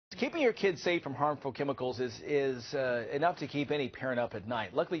Keeping your kids safe from harmful chemicals is enough to keep any parent up at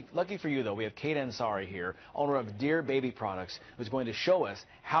night. Lucky for you, though, we have Kate Ansari here, owner of Dear Baby Products, who's going to show us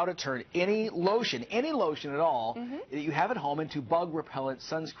how to turn any lotion at all that you have at home into bug-repellent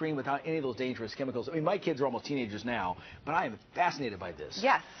sunscreen without any of those dangerous chemicals. I mean, my kids are almost teenagers now, but I am fascinated by this.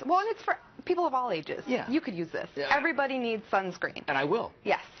 Yes. Well, and it's for people of all ages. Yeah. You could use this. Yeah. Everybody needs sunscreen. And I will.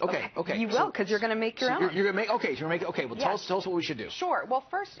 Yes. Okay. You will, because you're going to make your own. You're going to make. Okay. You're going to make. Okay. Well, Yes. tell us what we should do. Sure. Well,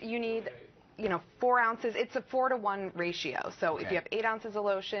 first you need, 4 ounces. It's a 4-to-1 ratio. So if you have 8 ounces of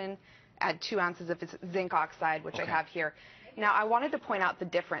lotion, add 2 ounces if it's zinc oxide, which I have here. Now, I wanted to point out the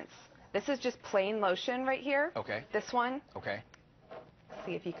difference. This is just plain lotion right here. Okay. This one. Okay.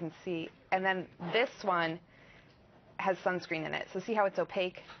 See if you can see. And then this one has sunscreen in it. So see how it's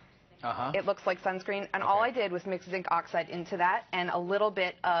opaque? It looks like sunscreen. And all I did was mix zinc oxide into that and a little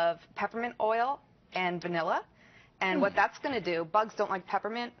bit of peppermint oil and vanilla. And what that's going to do, bugs don't like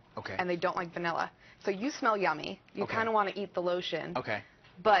peppermint, and they don't like vanilla. So you smell yummy. You kind of want to eat the lotion.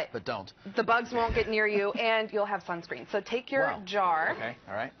 But don't. The bugs won't get near you, and you'll have sunscreen. So take your jar. Okay.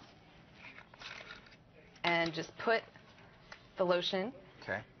 All right. And just put the lotion.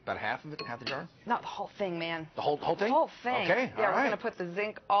 Okay. About half of it, half the jar? Not the whole thing, man. The whole thing? The whole thing. Okay. Yeah, we're going to put the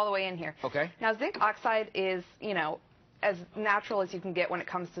zinc all the way in here. Okay. Now, zinc oxide is, as natural as you can get when it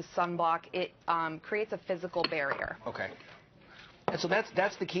comes to sunblock. It creates a physical barrier. Okay. And so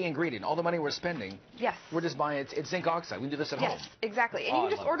that's the key ingredient. All the money we're spending, we're just buying it's zinc oxide. We can do this at home. Yes, exactly. And you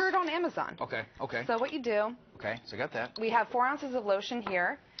can just order it on Amazon. Okay. So what you do, so I got that. we have 4 ounces of lotion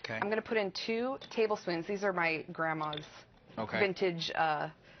here. Okay. I'm going to put in 2 tablespoons. These are my grandma's vintage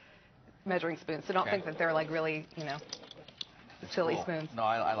measuring spoons. So don't think that they're like really, silly spoons. No,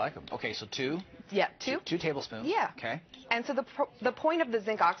 I like them. Okay, so 2. Yeah, 2. 2 tablespoons. Yeah. Okay. And so the point of the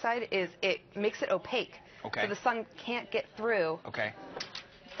zinc oxide is it makes it opaque. Okay. So the sun can't get through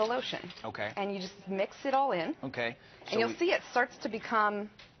the lotion. Okay. And you just mix it all in. Okay. So and you'll see it starts to become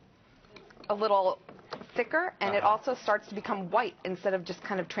a little thicker, and it also starts to become white instead of just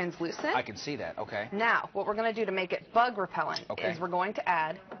kind of translucent. I can see that. Okay. Now, what we're going to do to make it bug repellent is we're going to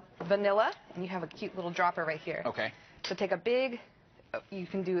add vanilla, and you have a cute little dropper right here. Okay. So take a big, you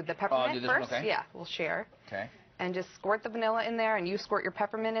can do the peppermint first. Okay. Yeah, we'll share. Okay. And just squirt the vanilla in there, and you squirt your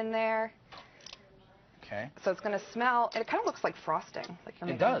peppermint in there. Okay. So it's going to smell, and it kind of looks like frosting. Like you're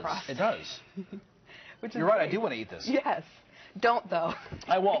making frosting. It does. Which You're right. I do want to eat this. Yes. Don't, though.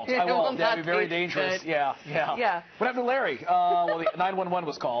 I won't. That'd be very dangerous. Good. Yeah. What happened to Larry? Well, the 911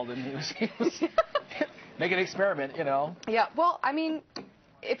 was called, and he was making an experiment, Yeah. Well, I mean,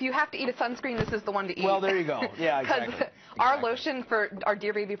 if you have to eat a sunscreen, this is the one to eat. Well, there you go. Yeah, exactly. Because our lotion, for our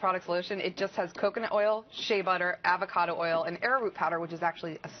Dear Baby Products lotion, it just has coconut oil, shea butter, avocado oil, and arrowroot powder, which is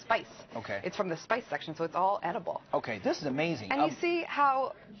actually a spice. Okay. It's from the spice section, so it's all edible. Okay, this is amazing. And you see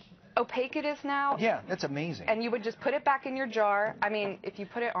how opaque it is now? Yeah, that's amazing. And you would just put it back in your jar. I mean, if you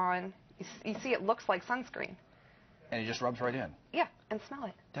put it on, you see it looks like sunscreen. And it just rubs right in. Yeah, and smell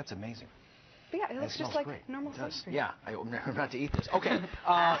it. That's amazing. But yeah, it looks just like normal sunscreen. Yeah, I'm about to eat this. Okay,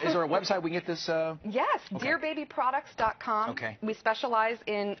 is there a website we can get this? Yes, dearbabyproducts.com. Okay. We specialize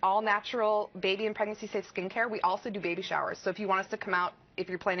in all natural baby and pregnancy safe skincare. We also do baby showers. So if you want us to come out, if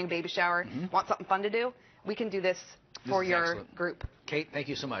you're planning a baby shower, want something fun to do, we can do this for your group. Kate, thank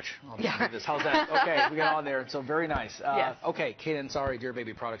you so much. I'll do this. How's that? Okay, we got on there. So very nice. Yes. Okay, Kate Ansari, Dear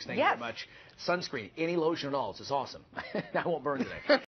Baby Products, thank you very much. Sunscreen, any lotion at all. It's just awesome. I won't burn today.